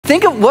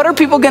think of what are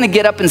people gonna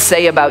get up and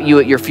say about you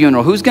at your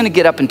funeral? Who's gonna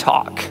get up and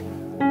talk?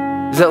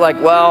 Is it like,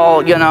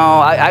 well, you know,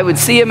 I would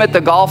see him at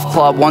the golf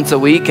club once a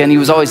week and he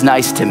was always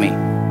nice to me.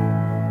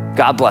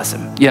 God bless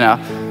him, you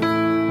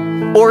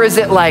know? Or is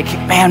it like,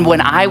 man, when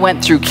I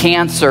went through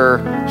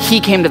cancer, he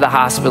came to the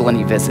hospital and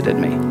he visited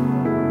me.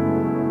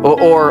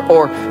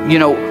 Or, you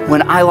know,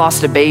 when I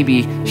lost a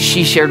baby,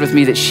 she shared with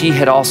me that she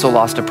had also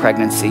lost a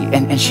pregnancy,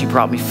 and she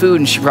brought me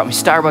food and she brought me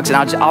Starbucks,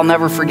 and I'll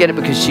never forget it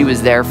because she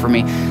was there for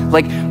me.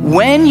 Like,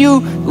 when you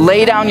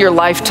lay down your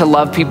life to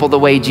love people the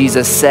way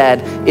Jesus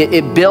said,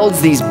 it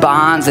builds these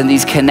bonds and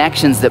these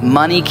connections that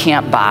money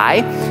can't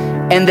buy,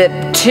 and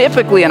that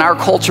typically in our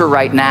culture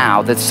right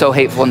now that's so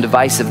hateful and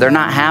divisive, they're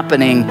not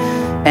happening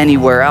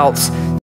anywhere else.